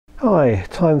Hi,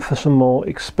 time for some more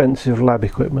expensive lab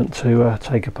equipment to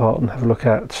take apart and have a look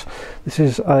at. This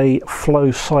is a flow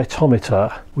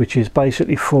cytometer, which is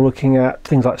basically for looking at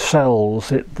things like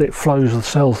cells. It flows the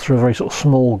cells through a very sort of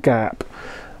small gap,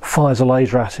 fires a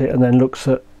laser at it, and then looks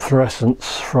at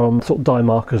fluorescence from sort of dye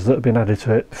markers that have been added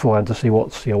to it beforehand to see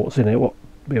what's in it,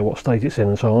 what state it's in,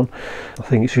 and so on. I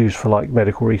think it's used for like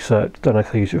medical research. Don't know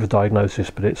if they use it for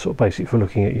diagnosis, but it's sort of basic for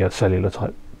looking at cellular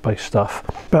type based stuff.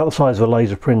 About the size of a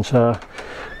laser printer.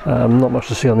 Not much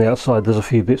to see on the outside. There's a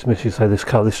few bits missing. So this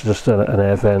is just an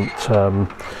air vent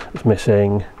that's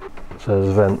missing. So there's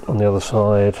a vent on the other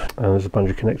side, and there's a bunch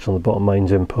of connectors on the bottom.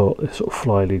 Mains input, this sort of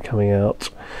fly lead coming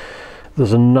out.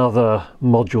 There's another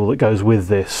module that goes with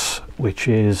this, which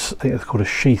is, I think it's called a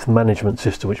sheath management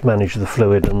system, which manages the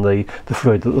fluid and the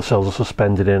fluid that the cells are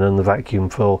suspended in, and the vacuum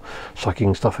for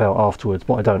sucking stuff out afterwards.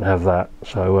 But I don't have that,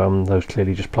 so those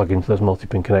clearly just plug into those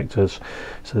multi-pin connectors.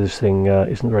 So this thing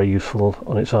isn't very useful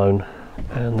on its own.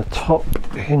 And the top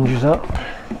hinges up,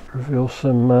 reveals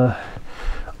some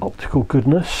optical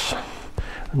goodness,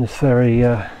 and this very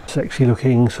sexy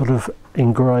looking sort of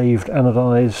engraved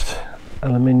anodized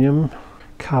aluminium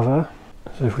cover.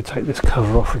 So if we take this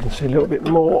cover off, we can see a little bit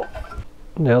more.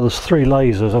 Now there's three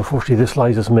lasers. Unfortunately this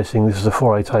laser's missing. This is a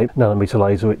 488 nanometer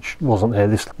laser, which wasn't here.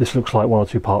 This looks like one or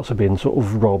two parts have been sort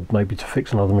of robbed, maybe to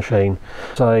fix another machine.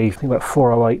 So I think about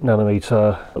 408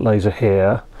 nanometer laser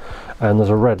here, and there's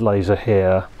a red laser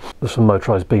here. There's some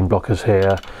motorized beam blockers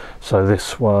here. So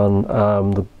this one,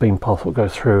 the beam path will go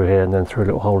through here and then through a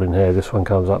little hole in here. This one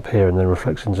comes up here and then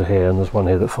reflects into here, and there's one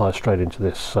here that fires straight into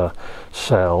this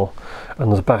cell.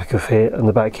 And the back of here, and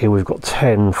the back here, we've got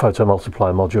 10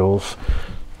 photomultiplier modules.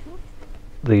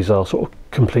 These are sort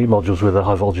of complete modules with a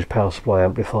high voltage power supply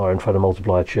amplifier and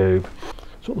photomultiplier tube.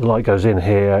 So the light goes in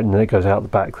here and then it goes out the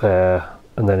back there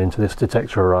and then into this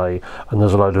detector array. And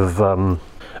there's a load of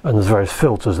and there's various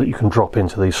filters that you can drop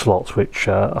into these slots, which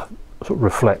sort of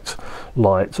reflect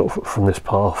light sort of from this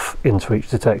path into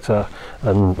each detector,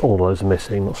 and all those are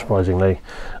missing, not surprisingly.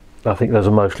 I think those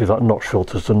are mostly like notch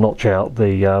filters to notch out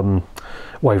the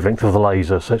wavelength of the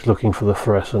laser, so it's looking for the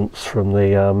fluorescence from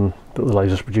the that the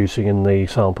laser's producing in the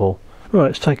sample. Right,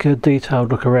 let's take a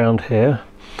detailed look around here.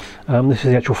 This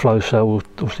is the actual flow cell. We'll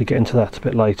obviously get into that a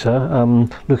bit later.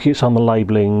 Looking at some of the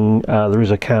labelling, there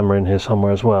is a camera in here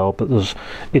somewhere as well, but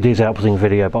it is outputting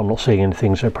video, but I'm not seeing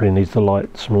anything, so it probably needs some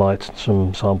light and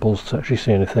some samples to actually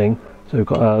see anything. So we've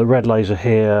got a red laser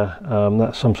here.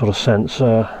 That's some sort of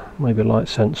sensor, maybe a light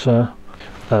sensor.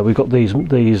 We've got these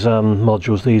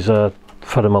modules. These are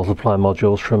photomultiplier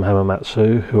modules from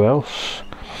Hamamatsu. Who else?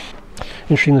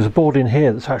 Interesting, there's a board in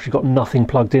here that's actually got nothing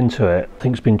plugged into it. I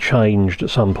think it's been changed at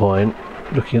some point.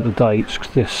 Looking at the dates,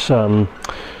 this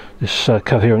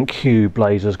coherent cube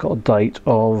laser's got a date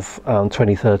of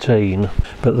 2013,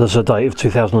 but there's a date of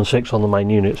 2006 on the main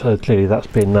unit, so clearly that's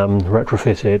been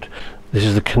retrofitted. This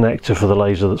is the connector for the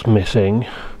laser that's missing.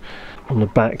 On the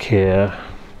back here,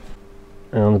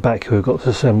 and on the back here we've got this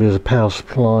assembly as a power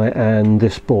supply, and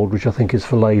this board, which I think is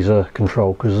for laser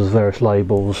control, because there's various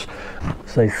labels.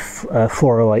 Say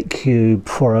 408 cube,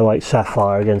 408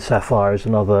 sapphire. Again, sapphire is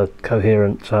another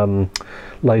coherent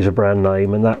laser brand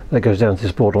name, and that goes down to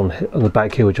this board on the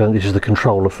back here, which I think this is the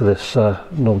controller for this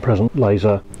non-present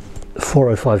laser.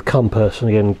 405 compass, and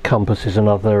again compass is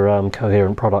another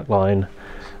coherent product line.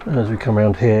 And as we come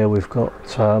around here, we've got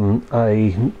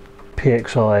a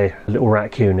PXI little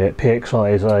rack unit.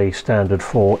 PXI is a standard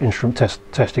for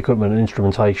test equipment and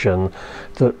instrumentation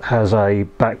that has a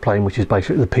backplane, which is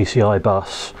basically the PCI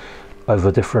bus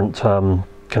over different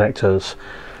connectors.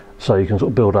 So you can sort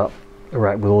of build up a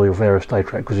rack with all your various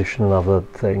data acquisition and other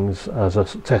things as a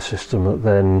test system that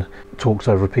then talks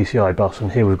over a PCI bus. And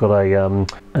here we've got an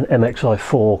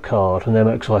MXI4 card. An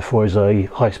MXI4 is a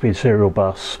high-speed serial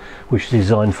bus which is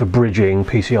designed for bridging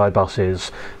PCI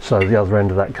buses. So the other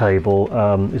end of that cable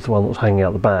is the one that's hanging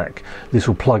out the back. This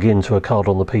will plug into a card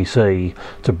on the PC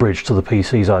to bridge to the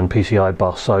PC's own PCI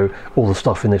bus. So all the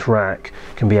stuff in this rack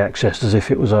can be accessed as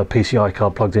if it was a PCI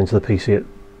card plugged into the PC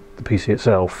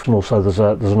itself. And also there's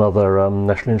another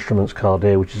National Instruments card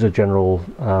here, which is a general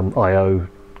I/O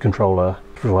controller,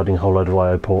 providing a whole load of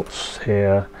I/O ports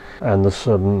here. And there's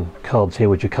some cards here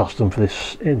which are custom for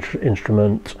this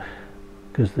instrument,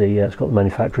 because it's got the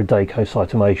manufacturer Dayco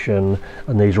cytomation,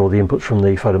 and these are all the inputs from the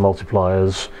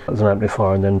photomultipliers. There's an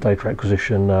amplifier and then data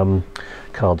acquisition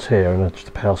cards here, and just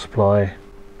a power supply.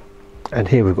 And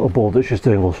here we've got a board that's just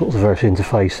doing all sorts of various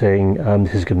interfacing.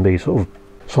 This is going to be sort of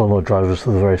solenoid drivers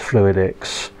for the various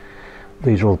fluidics.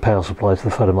 These are all the power supplies for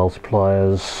the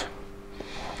photomultipliers.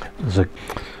 There's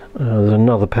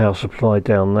another power supply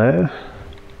down there.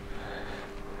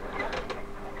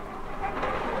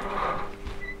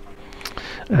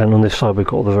 And on this side we've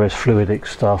got all the various fluidic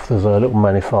stuff. There's a little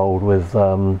manifold with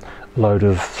a load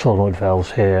of solenoid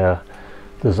valves here.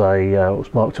 There's a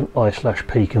what's marked an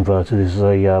I/P converter. This is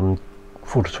a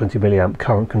 4 to 20 milliamp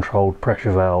current controlled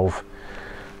pressure valve.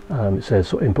 It says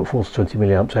sort of input 4 to 20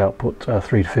 milliamps, output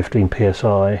 3 to 15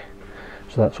 psi.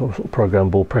 So that's sort of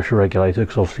programmable pressure regulator,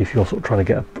 because obviously if you're sort of trying to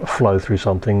get a flow through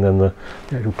something, then the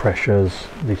actual pressures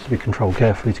needs to be controlled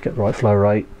carefully to get the right flow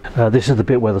rate. This is the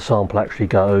bit where the sample actually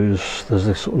goes. There's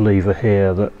this sort of lever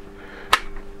here that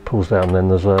pulls down, then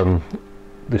there's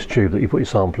this tube that you put your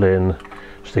sample in,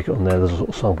 stick it on there. There's a sort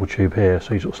of sample tube here,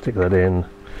 so you sort of stick that in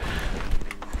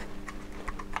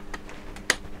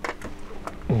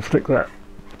and flick that,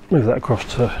 move that across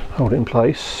to hold it in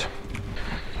place.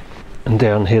 And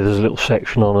down here there's a little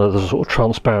section on it, there's a sort of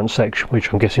transparent section,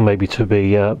 which I'm guessing maybe to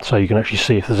be so you can actually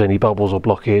see if there's any bubbles or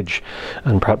blockage,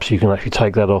 and perhaps you can actually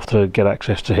take that off to get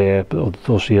access to here. But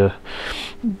obviously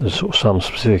there's sort of some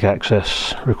specific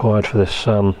access required for this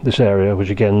this area, which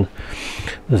again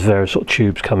there's various sort of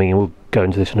tubes coming in. We'll go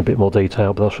into this in a bit more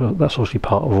detail, but that's obviously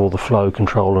part of all the flow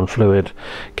control and fluid,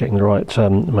 getting the right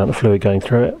amount of fluid going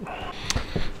through it.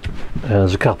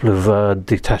 There's a couple of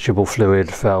detachable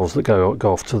fluid valves that go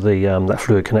off to the that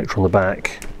fluid connector on the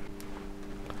back.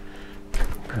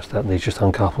 Press that and these just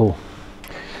uncouple.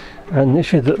 And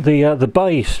this is the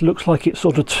base looks like it's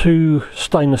sort of two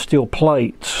stainless steel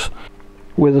plates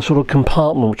with a sort of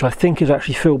compartment which I think is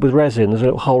actually filled with resin. There's a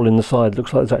little hole in the side,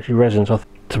 looks like there's actually resin, so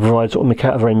to provide sort of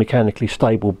a very mechanically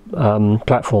stable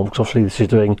platform, because obviously this is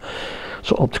doing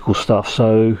sort of optical stuff,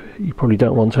 so you probably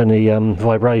don't want any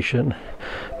vibration.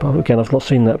 But again, I've not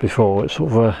seen that before. It's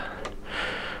sort of a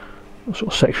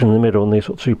sort of section in the middle and these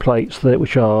sort of two plates there,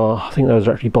 which are, I think those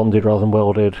are actually bonded rather than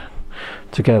welded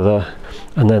together.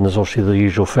 And then there's obviously the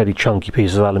usual fairly chunky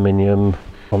piece of aluminium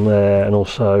on there, and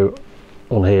also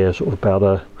on here sort of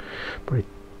about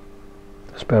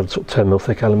it's about sort of 10mm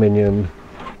thick aluminium.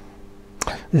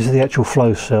 This is the actual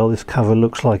flow cell. This cover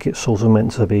looks like it's sort of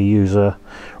meant to be user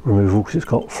removable, because it's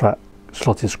got flat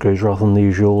slotted screws rather than the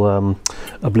usual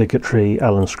obligatory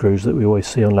Allen screws that we always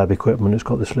see on lab equipment. It's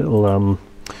got this little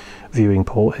viewing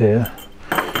port here,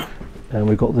 and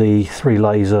we've got the 3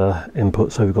 laser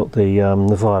inputs. So we've got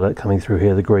the violet coming through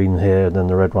here, the green here, and then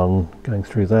the red one going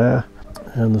through there.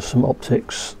 And there's some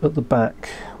optics at the back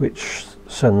which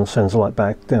sends the light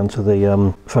back down to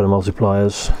the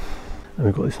photomultipliers. And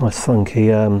we've got this nice funky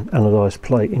anodized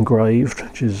plate engraved,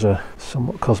 which is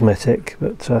somewhat cosmetic,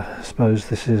 but I suppose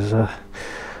this is a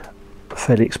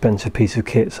fairly expensive piece of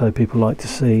kit, so people like to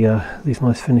see these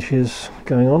nice finishes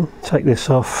going on. Take this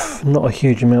off, not a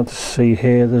huge amount to see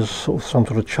here. There's sort of some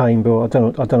sort of chamber. I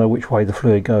don't know which way the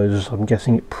fluid goes. I'm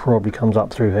guessing it probably comes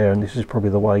up through here, and this is probably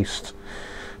the waste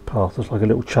path. There's like a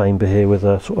little chamber here with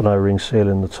a sort of an O-ring seal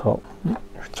in the top.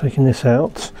 Taking this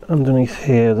out, underneath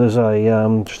here there's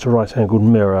a just a right angled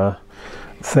mirror.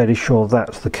 I'm fairly sure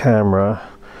that's the camera,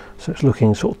 so it's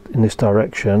looking sort of in this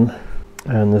direction,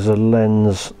 and there's a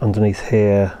lens underneath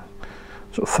here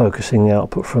sort of focusing the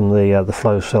output from the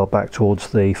flow cell back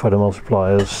towards the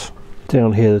photomultipliers.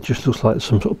 Down here it just looks like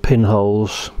some sort of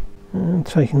pinholes. And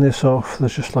taking this off,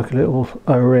 there's just like a little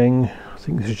O-ring. I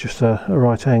think this is just a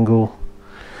right angle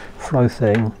flow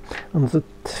thing, and there's a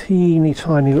teeny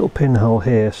tiny little pinhole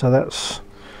here, so that's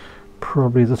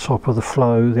probably the top of the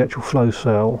flow, the actual flow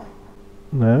cell.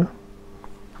 No?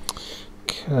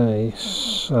 Okay,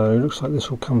 so it looks like this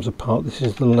all comes apart. This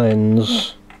is the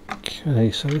lens.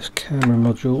 Okay, so this camera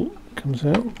module comes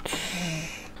out.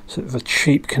 Sort of a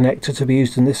cheap connector to be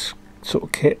used in this sort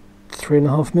of kit.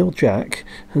 3.5mm jack,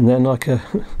 and then like a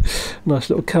nice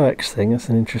little coax thing. That's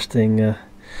an interesting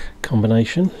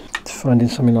combination. Finding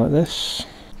something like this.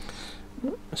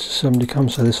 This assembly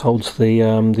comes, so this holds the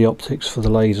optics for the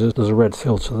laser. There's a red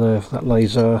filter there for that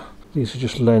laser. These are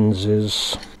just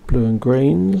lenses, blue and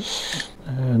greens,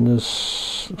 and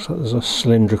looks like there's a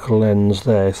cylindrical lens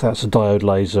there. If that's a diode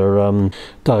laser, diode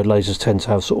lasers tend to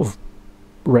have sort of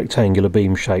rectangular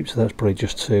beam shape, so that's probably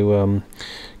just to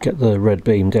get the red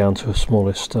beam down to a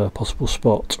smallest possible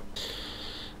spot.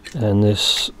 And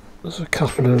there's a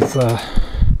couple of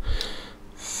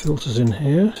filters in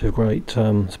here. Two great,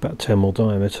 it's about 10mm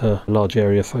diameter, large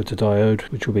area photodiode,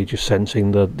 which will be just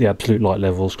sensing the absolute light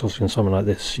levels, because in something like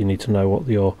this you need to know what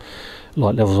your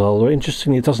light levels are. Although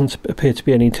interestingly, it doesn't appear to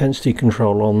be any intensity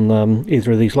control on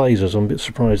either of these lasers. I'm a bit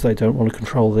surprised they don't want to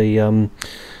control the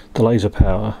laser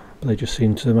power. They just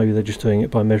seem to, maybe they're just doing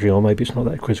it by measuring, or maybe it's not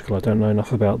that critical. I don't know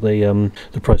enough about the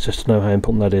process to know how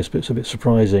important that is, but it's a bit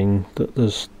surprising that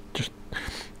there's just,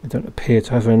 they don't appear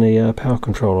to have any power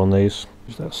control on these.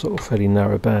 There's that sort of fairly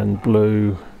narrow band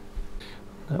blue.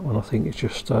 That one I think is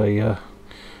just a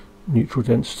neutral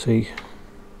density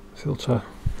filter.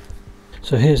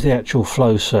 So here's the actual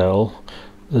flow cell.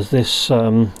 There's this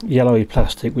yellowy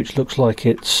plastic which looks like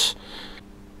it's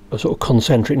a sort of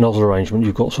concentric nozzle arrangement.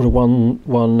 You've got sort of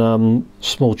one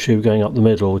small tube going up the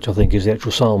middle, which I think is the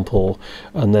actual sample,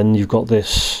 and then you've got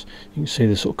this, you can see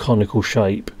this sort of conical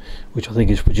shape, which I think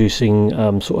is producing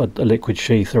sort of a liquid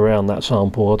sheath around that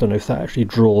sample. I don't know if that actually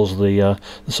draws the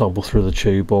sample through the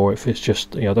tube, or if it's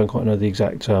just, I don't quite know the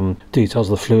exact details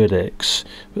of the fluidics.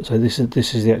 But so this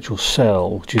is the actual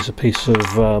cell, which is a piece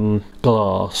of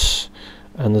glass.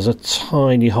 And there's a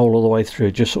tiny hole all the way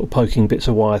through, just sort of poking bits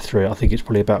of wire through it. I think it's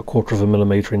probably about 1/4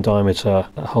 millimeter in diameter,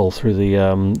 that hole through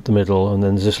the middle. And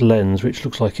then there's this lens which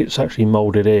looks like it's actually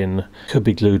moulded in, could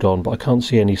be glued on, but I can't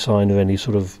see any sign of any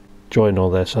sort of join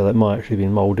on there, so that might actually be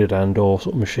moulded and or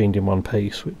sort of machined in one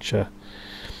piece, which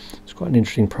is quite an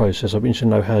interesting process. I'd be interested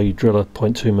to know how you drill a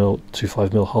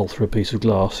 0.25 mil hole through a piece of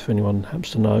glass, if anyone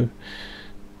happens to know.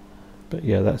 But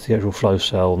yeah, that's the actual flow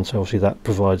cell, and so obviously that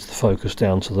provides the focus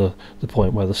down to the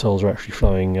point where the cells are actually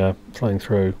flowing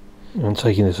through. And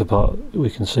taking this apart, we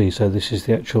can see, so this is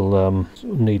the actual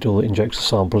needle that injects the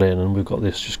sample in, and we've got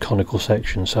this just conical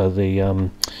section, so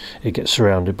it gets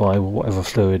surrounded by whatever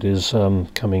fluid is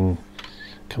coming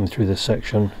through this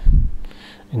section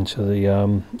into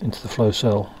the flow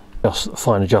cell. Just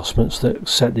fine adjustments that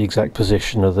set the exact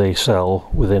position of the cell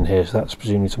within here, so that's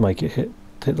presumably to make it hit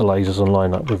the lasers and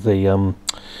line up with the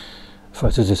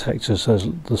photodetectors. So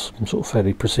there's some sort of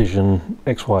fairly precision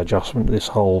XY adjustment to this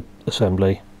whole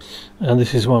assembly. And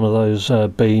this is one of those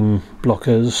beam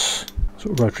blockers,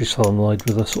 sort of rotary solenoid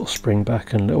with a sort of spring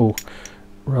back and little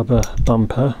rubber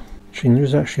bumper. There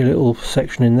is actually a little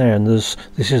section in there, and this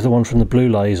is the one from the blue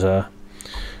laser.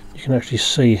 You can actually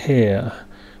see here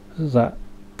that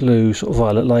blue sort of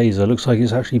violet laser looks like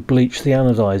it's actually bleached the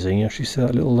anodizing. You actually see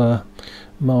that little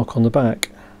mark on the back.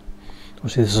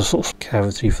 Obviously there's a sort of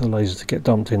cavity for the laser to get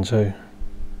dumped into.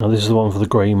 Now this is the one for the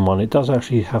green one. It does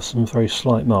actually have some very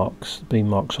slight marks, beam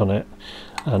marks on it,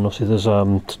 and obviously there's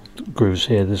grooves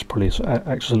here. There's probably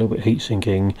acts as a little bit heat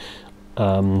sinking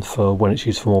for when it's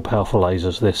used for more powerful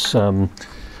lasers. This I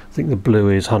think the blue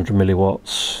is 100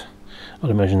 milliwatts. I'd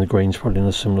imagine the green's probably in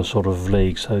a similar sort of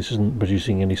league, so this isn't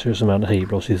producing any serious amount of heat,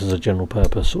 but obviously this is a general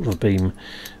purpose sort of beam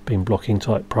blocking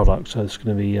type product, so it's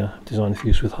going to be designed for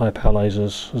use with high power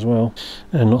lasers as well.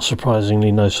 And not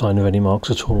surprisingly, no sign of any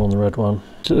marks at all on the red one.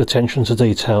 Attention to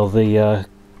detail, the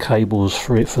cables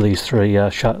for these three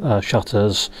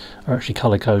shutters are actually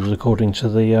colour coded according to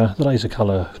the laser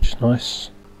colour, which is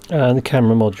nice. And the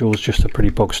camera module is just a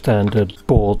pretty bog standard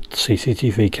board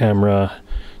CCTV camera,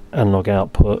 analog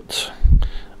output.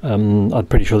 I'm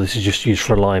pretty sure this is just used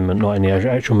for alignment, not any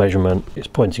actual measurement. It's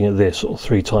pointing at this sort of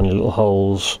three tiny little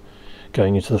holes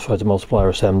going into the photomultiplier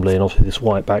assembly, and obviously this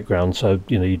white background, so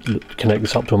you connect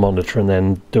this up to a monitor and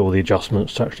then do all the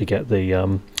adjustments to actually get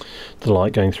the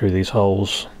light going through these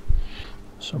holes.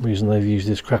 For some reason they've used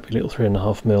this crappy little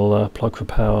 3.5 mil plug for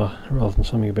power rather than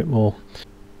something a bit more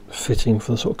fitting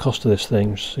for the sort of cost of this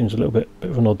thing, which seems a little bit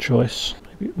of an odd choice.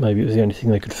 Maybe it was the only thing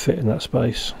they could fit in that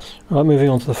space. Right, moving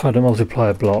on to the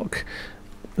photomultiplier block.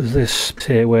 There's this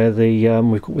here where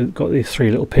we've got these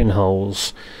three little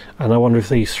pinholes, and I wonder if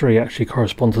these three actually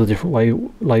correspond to the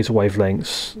different laser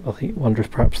wavelengths. I wonder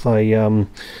if perhaps they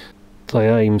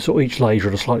aim sort of each laser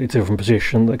at a slightly different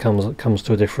position that comes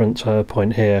to a different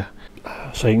point here.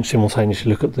 So you can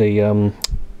simultaneously look at the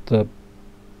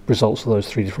results of those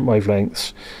three different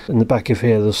wavelengths. In the back of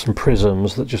here there's some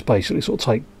prisms that just basically sort of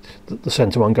take the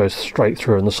centre one goes straight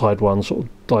through and the side one sort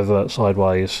of divert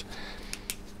sideways.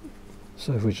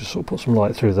 So if we just sort of put some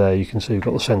light through there, you can see we've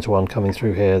got the centre one coming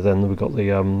through here, then we've got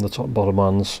the top and bottom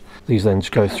ones. These then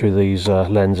just go through these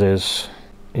lenses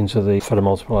into the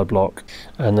photomultiplier block,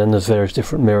 and then there's various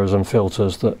different mirrors and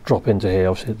filters that drop into here.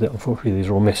 Obviously unfortunately these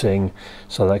are all missing,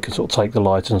 so they can sort of take the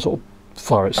light and sort of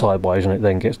fire it sideways, and it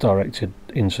then gets directed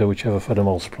into whichever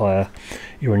photomultiplier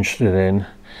you're interested in.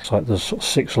 It's like there's sort of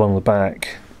 6 along the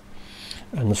back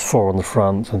and there's 4 on the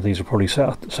front, and these are probably set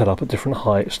up at different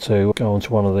heights to go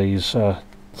onto one of these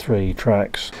 3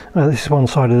 tracks. This is one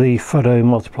side of the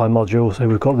photomultiplier module, so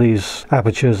we've got these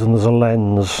apertures and there's a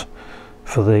lens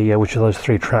for the which of those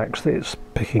 3 tracks that it's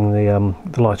picking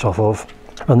the light off of.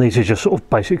 And these are just sort of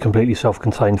basically completely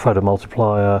self-contained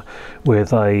photomultiplier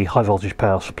with a high voltage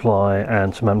power supply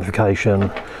and some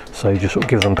amplification. So you just sort of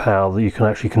give them power that you can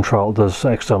actually control. There's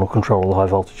external control of the high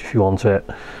voltage if you want it.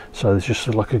 So it's just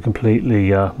like a completely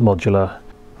modular,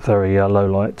 very low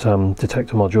light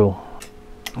detector module.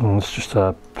 And it's just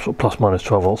a sort of plus minus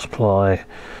 12 volt supply,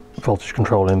 voltage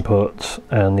control input,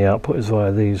 and the output is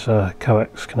via these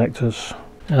coax connectors.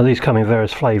 Now these come in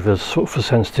various flavours, sort of for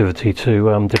sensitivity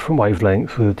to different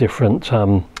wavelengths with different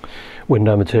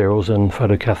window materials and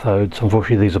photocathodes.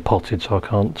 Unfortunately these are potted, so I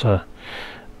can't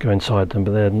go inside them,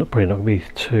 but they're probably not going to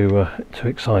be too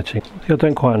exciting. What I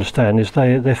don't quite understand is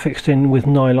they're fixed in with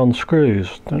nylon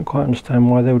screws. Don't quite understand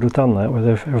why they would have done that,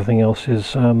 whether everything else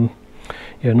is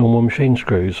normal machine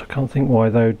screws. I can't think why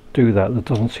they would do that. There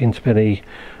doesn't seem to be any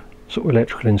sort of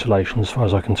electrical insulation as far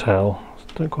as I can tell.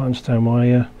 Don't quite understand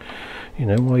why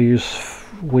why use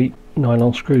weak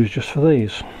nylon screws just for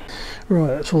these. Right,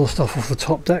 that's all the stuff off the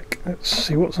top deck. Let's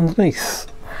see what's underneath.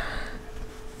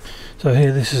 So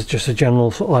here, this is just a general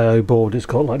sort of I/O board. It's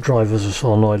got like drivers of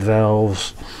solenoid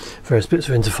valves, various bits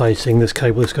of interfacing. This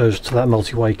cable, this goes to that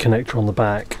multi-way connector on the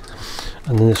back,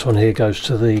 and then this one here goes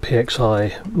to the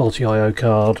PXI multi-I/O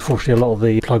card. Fortunately, a lot of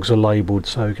the plugs are labelled,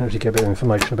 so you can actually get a bit of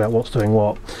information about what's doing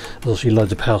what. There's also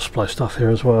loads of power supply stuff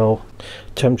here as well.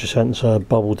 Temperature sensor,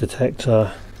 bubble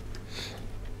detector.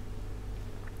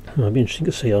 It'd be interesting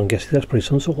to see. I'm guessing that's probably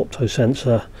some sort of opto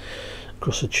sensor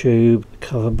across the tube.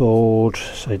 Cover board,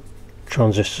 so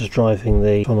transistors driving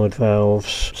the solenoid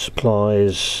valves,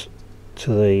 supplies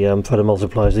to the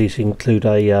photomultipliers. These include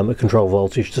a control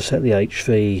voltage to set the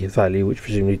HV value, which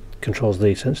presumably controls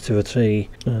the sensitivity,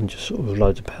 and just sort of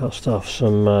loads of power stuff.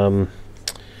 Some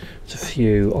it's a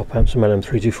few op amps, some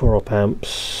LM324 op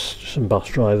amps, some bus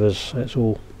drivers. So it's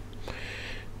all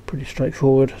pretty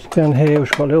straightforward. Down here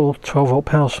we've got a little 12 volt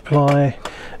power supply.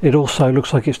 It also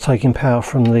looks like it's taking power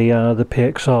from the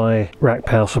PXI rack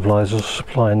power supplies. There's a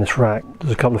supply in this rack.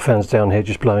 There's a couple of fans down here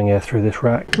just blowing air through this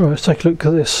rack. Right, let's take a look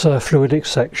at this fluidics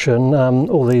section.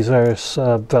 All these various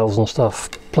valves and stuff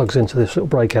plugs into this little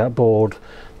breakout board.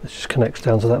 This just connects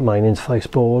down to that main interface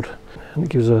board, and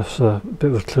it gives us a bit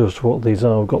of a clue as to what these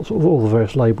are. We've got sort of all the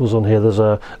various labels on here. There's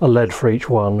a LED for each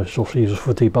one, which is also used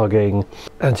for debugging.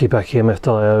 Anti-back EMF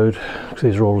diode, because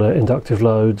these are all inductive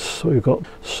loads. So we've got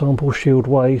sample shield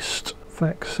waste,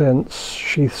 vac sense,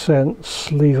 sheath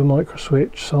sense, lever micro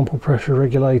switch, sample pressure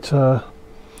regulator,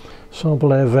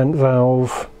 sample air vent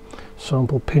valve,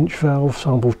 sample pinch valve,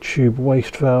 sample tube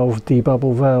waste valve,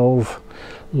 debubble valve,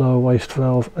 lower waste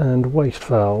valve, and waste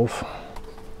valve.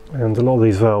 And a lot of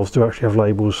these valves do actually have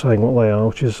labels saying what they are,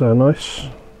 which is nice.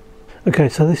 Okay,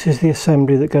 so this is the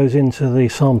assembly that goes into the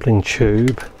sampling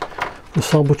tube. The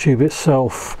sample tube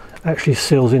itself actually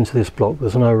seals into this block.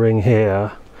 There's an O-ring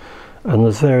here, and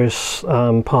there's various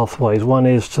pathways. One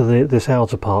is to this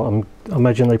outer part. I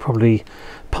imagine they probably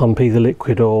pump either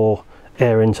liquid or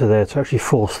air into there to actually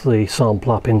force the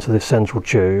sample up into this central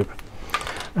tube.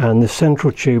 And this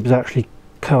central tube is actually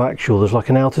coaxial. There's like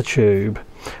an outer tube,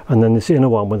 and then this inner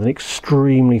one with an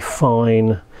extremely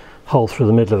fine hole through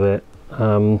the middle of it.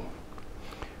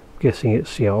 Guessing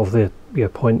it's of the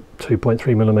 0.2,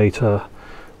 0.3 millimeter,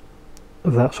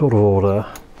 of that sort of order.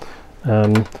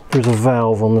 There's a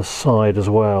valve on the side as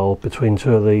well between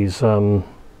two of these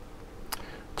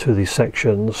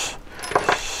sections,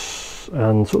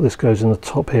 and so this goes in the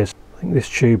top here. So I think this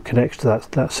tube connects to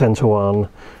that centre one,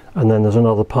 and then there's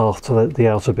another path to the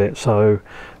outer bit. So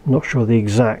I'm not sure the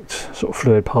exact sort of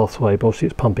fluid pathway, but obviously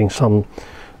it's pumping some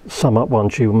up one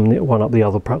tube and one up the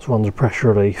other. Perhaps one's a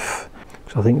pressure relief,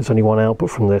 because I think there's only one output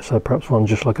from this, so perhaps one's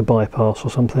just like a bypass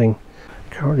or something.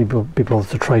 Can't really be bothered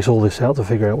to trace all this out to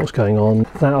figure out what's going on.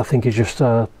 That I think is just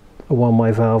a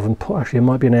one-way valve, and actually it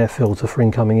might be an air filter for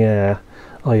incoming air.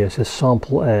 Oh yes, there's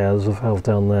sample air. There's a valve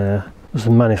down there. There's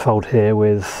a manifold here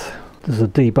with, there's a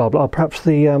debubble. Oh, perhaps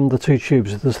the two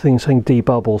tubes, there's things saying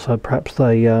debubble, so perhaps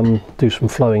they do some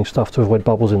flowing stuff to avoid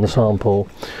bubbles in the sample.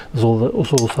 There's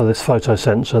also this photo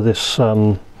sensor. This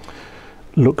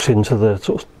looks into the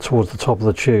towards the top of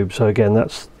the tube. So again,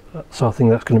 so I think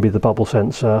that's going to be the bubble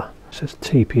sensor. It says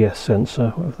TPS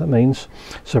sensor, whatever that means.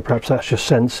 So perhaps that's just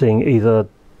sensing either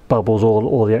bubbles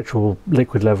or the actual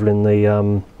liquid level in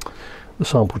the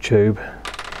sample tube.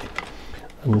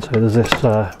 And so there's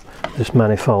this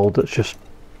manifold that's just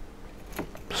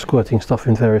squirting stuff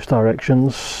in various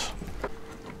directions.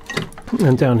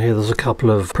 And down here there's a couple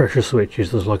of pressure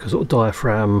switches. There's like a sort of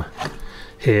diaphragm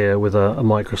here with a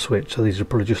micro switch. So these are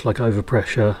probably just like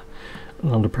overpressure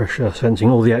and under pressure sensing.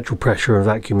 All the actual pressure and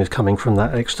vacuum is coming from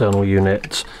that external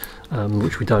unit,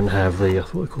 which we don't have,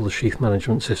 what we call the sheath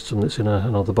management system, that's in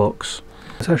another box.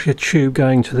 It's actually a tube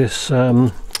going to this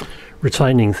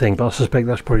retaining thing, but I suspect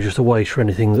that's probably just a waste for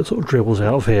anything that sort of dribbles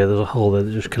out of here. There's a hole there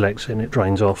that just collects it and it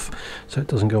drains off, so it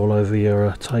doesn't go all over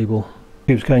your table.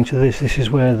 Tube's going to this. This is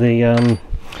where the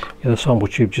sample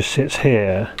tube just sits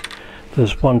here.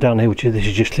 There's one down here this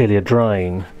is just clearly a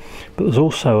drain, but there's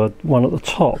also one at the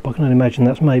top. I can only imagine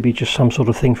that's maybe just some sort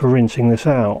of thing for rinsing this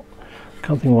out. I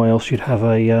can't think why else you'd have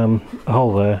a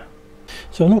hole there.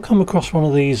 So I've not come across one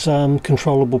of these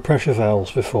controllable pressure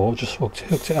valves before. Just hooked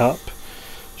it up,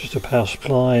 just a power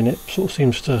supply, and it sort of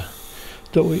seems to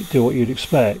do what you'd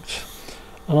expect.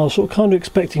 And I was sort of kind of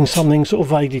expecting something sort of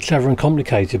vaguely clever and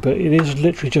complicated, but it is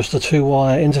literally just a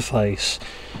 2-wire interface.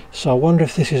 So I wonder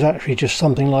if this is actually just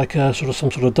something like a some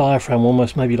sort of diaphragm,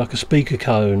 almost maybe like a speaker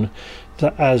cone,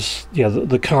 that as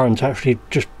the current actually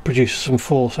just produces some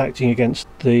force acting against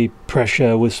the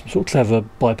pressure with some sort of clever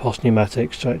bypass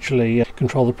pneumatics to actually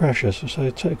control the pressure. So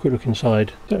take a quick look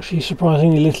inside. There's actually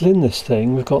surprisingly little in this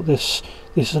thing. We've got this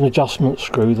is an adjustment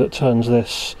screw that turns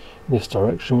this in this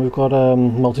direction. We've got a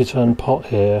multi-turn pot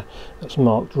here that's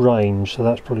marked range, so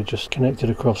that's probably just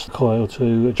connected across the coil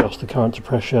to adjust the current to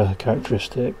pressure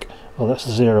characteristic. Oh, that's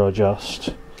the zero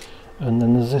adjust. And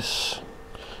then there's this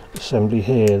assembly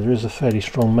here. There is a fairly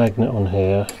strong magnet on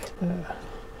here.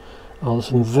 Oh, there's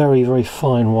some very, very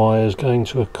fine wires going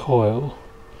to a coil.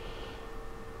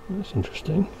 That's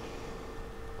interesting.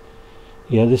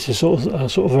 Yeah, this is sort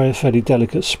of very fairly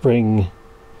delicate spring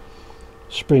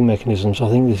mechanism. So I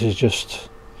think this is just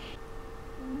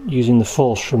using the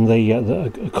force from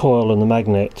the coil and the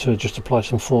magnet to just apply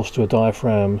some force to a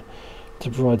diaphragm to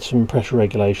provide some pressure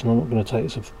regulation. I'm not going to take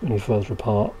this any further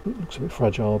apart. It looks a bit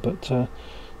fragile, but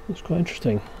it's quite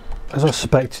interesting. As I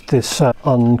suspected, this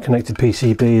unconnected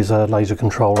PCB is a laser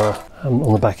controller.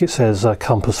 On the back it says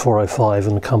Compass 405,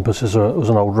 and the Compass was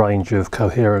an old range of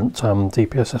coherent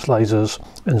DPSS lasers.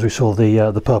 And as we saw,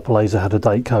 the purple laser had a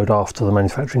date code after the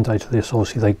manufacturing date of this.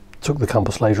 Obviously they took the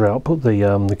Compass laser out, put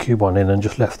the cube one in, and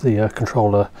just left the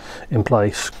controller in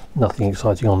place. Nothing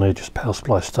exciting on there, just power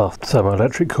supply stuff.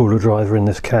 Thermoelectric cooler driver in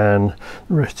this can.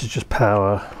 The rest is just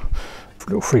power.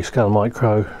 Little Freescale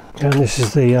micro. And this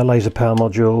is the laser power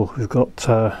module. We've got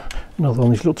another one of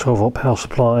these little 12-volt power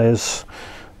supplies,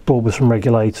 board with some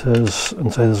regulators,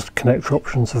 and so there's connector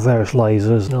options for various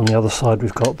lasers. And on the other side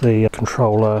we've got the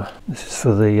controller. This is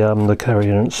for the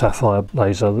coherent sapphire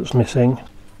laser that's missing.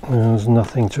 And there's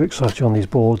nothing too exciting on these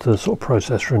boards. There's sort of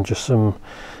processor and just some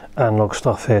analog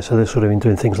stuff here. So this would have been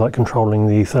doing things like controlling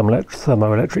the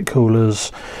thermoelectric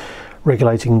coolers,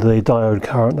 regulating the diode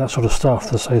current, that sort of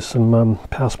stuff. There's some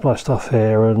power supply stuff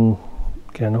here, and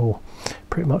again all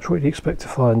pretty much what you'd expect to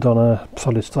find on a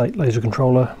solid state laser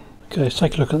controller. Okay, let's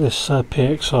take a look at this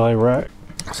PXI rack.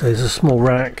 So there's a small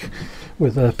rack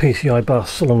with a PCI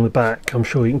bus along the back. I'm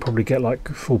sure you can probably get like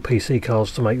full PC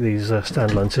cards to make these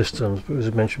standalone systems, but as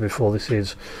I mentioned before, this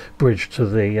is bridged to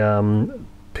the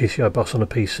PCI bus on a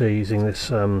PC using this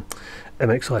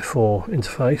MXI4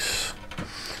 interface.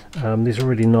 These are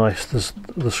really nice. There's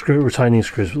the retaining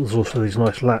screws, but there's also these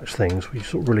nice latch things where you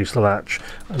sort of release the latch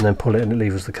and then pull it and it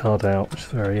levers the card out, which is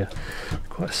very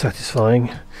quite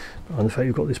satisfying. And the fact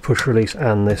you've got this push release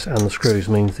and the screws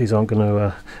means these aren't going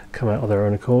to come out of their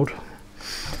own accord.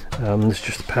 This is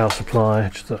just a power supply,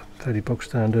 just a fairly bog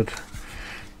standard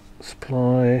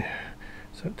supply.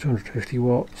 So 250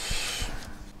 watts.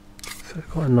 So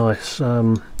quite a nice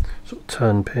sort of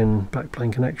turn pin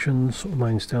backplane connections, sort of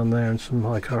mains down there, and some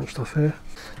high current stuff here.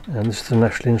 And this is the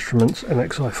National Instruments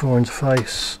MXI4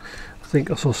 interface. I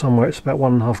think I saw somewhere it's about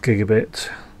 1.5 gigabit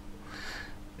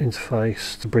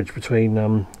interface, the bridge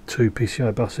between two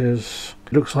PCI buses.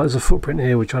 It looks like there's a footprint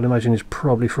here which I'd imagine is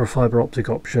probably for a fibre optic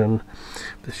option.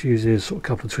 This uses sort of a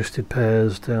couple of twisted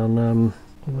pairs down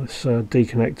this D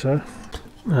connector.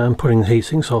 Putting the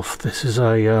heatsinks off, this is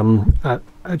a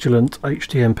Agilent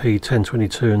HDMP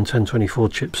 1022 and 1024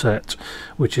 chipset,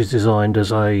 which is designed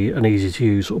as an easy to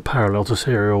use sort of parallel to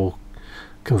serial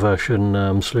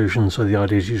conversion solution. So the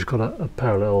idea is you've got a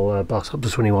parallel bus up to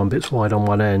 21 bits wide on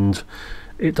one end.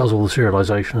 It does all the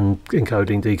serialization,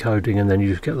 encoding, decoding, and then you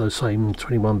just get those same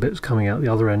 21 bits coming out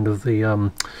the other end of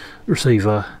the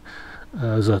receiver.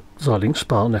 There's a Xilinx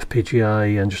Spartan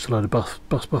FPGA and just a load of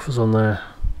bus buffers on there.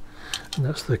 And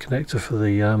that's the connector for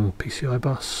the PCI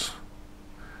bus.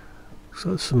 So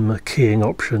there's some keying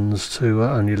options to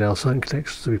only allow certain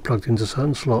connectors to be plugged into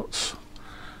certain slots.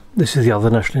 This is the other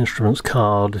National Instruments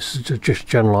card. This is just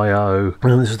general I/O,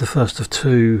 and this is the first of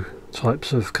two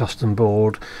types of custom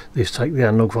board. These take the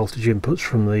analog voltage inputs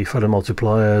from the photo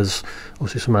multipliers,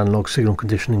 also some analog signal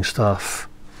conditioning stuff.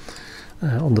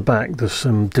 On the back there's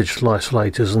some digital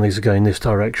isolators, and these are going this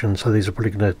direction, so these are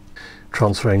probably going to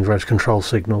transferring various control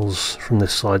signals from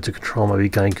this side to control maybe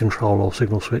gain control or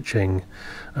signal switching.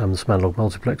 Some analog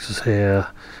multiplexers here,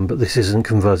 but this isn't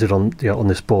converted on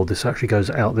this board. This actually goes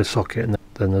out this socket, and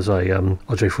then there's a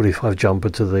RJ45 jumper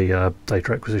to the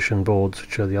data acquisition boards,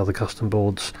 which are the other custom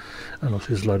boards, and also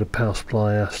there's a load of power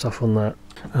supply stuff on that.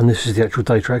 And this is the actual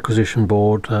data acquisition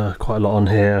board, quite a lot on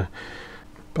here.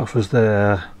 Buffers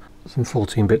there, some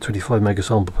 14-bit 25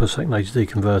 megasample per second HD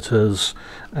converters,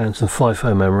 and some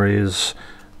FIFO memories,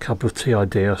 a couple of TI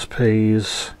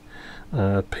DSPs,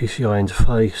 PCI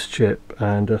interface chip,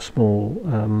 and a small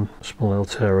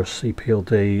Altera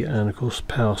CPLD, and of course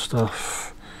power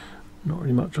stuff. Not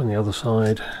really much on the other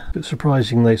side. A bit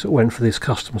surprising they sort of went for this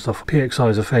custom stuff.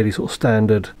 PXI is a fairly sort of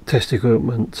standard test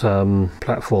equipment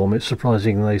platform. It's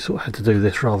surprising they sort of had to do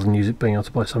this rather than use it being able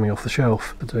to buy something off the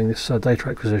shelf for doing this data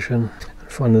acquisition.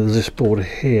 Finally, there's this board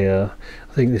here.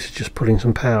 I think this is just putting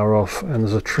some power off, and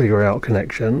there's a trigger out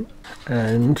connection,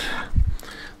 and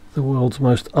the world's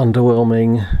most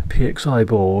underwhelming PXI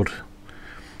board.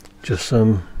 Just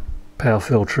some power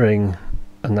filtering,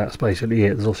 and that's basically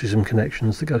it. There's also some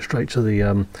connections that go straight to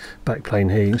the back plane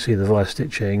here. You can see the via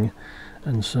stitching,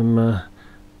 and some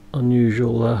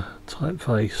unusual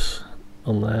typeface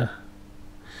on there.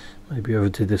 Maybe whoever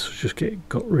did this was just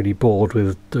got really bored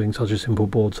with doing such a simple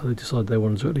board, so they decided they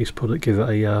wanted to at least give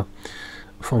it a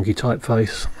funky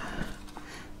typeface.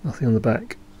 Nothing on the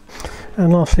back.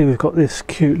 And lastly, we've got this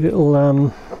cute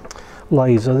little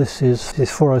laser. This is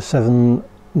 407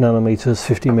 nanometers,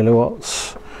 50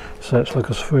 milliwatts. So it's like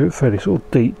a fairly sort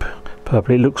of deep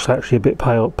purple. It looks actually a bit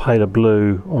paler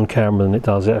blue on camera than it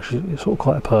does. It's sort of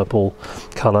quite a purple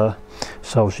colour.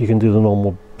 So obviously you can do the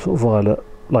normal sort of violet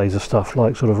laser stuff,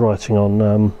 like sort of writing on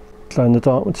glow in the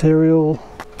dark material,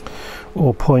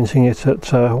 or pointing it at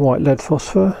white lead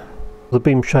phosphor. The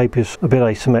beam shape is a bit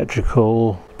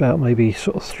asymmetrical, about maybe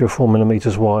sort of 3 or 4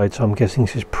 millimeters wide. So I'm guessing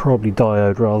this is probably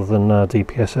diode rather than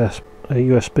DPSS. A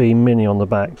USB mini on the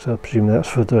back, so I presume that's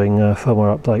for doing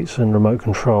firmware updates and remote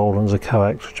control, and there's a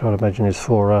coax, which I'd imagine is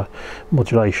for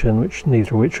modulation,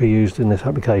 neither of which are used in this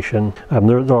application.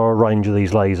 There are a range of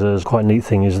these lasers. Quite a neat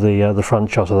thing is the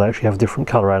front shutter. They actually have different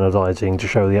colour anodizing to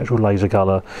show the actual laser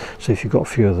colour, so if you've got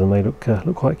a few of them, they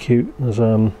look quite cute. There's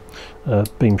a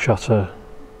beam shutter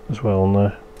as well on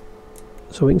there.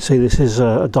 So we can see this is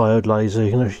a diode laser.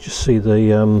 You can actually just see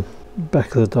the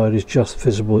back of the diode is just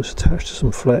visible. It's attached to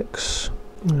some flex,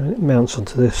 and it mounts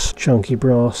onto this chunky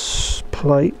brass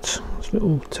plate. There's a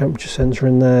little temperature sensor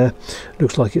in there.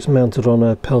 Looks like it's mounted on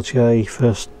a Peltier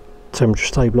first temperature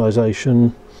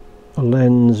stabilization, a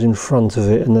lens in front of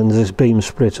it, and then there's this beam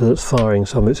splitter that's firing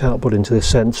some of its output into this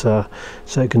sensor,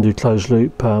 so it can do closed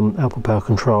loop output power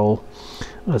control.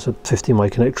 There's a 15-way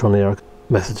connector on there.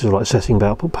 Methods of like setting the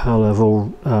output power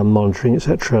level, monitoring,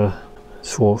 etc.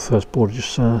 For first board,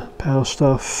 just power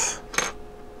stuff,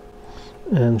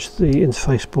 and the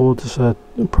interface board. There's a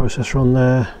processor on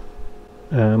there,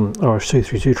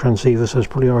 RS-232 transceiver, so there's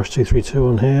probably RS-232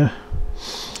 on here,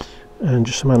 and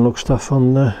just some analog stuff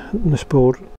on this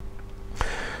board.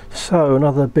 So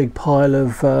another big pile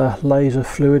of laser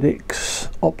fluidics,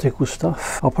 optical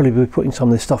stuff. I'll probably be putting some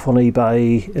of this stuff on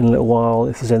eBay in a little while.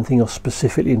 If there's anything you're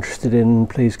specifically interested in,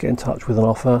 please get in touch with an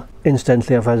offer.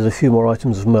 Incidentally, I've added a few more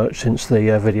items of merch since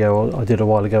the video I did a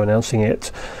while ago announcing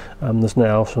it. There's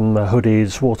now some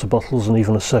hoodies, water bottles, and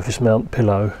even a surface mount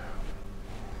pillow.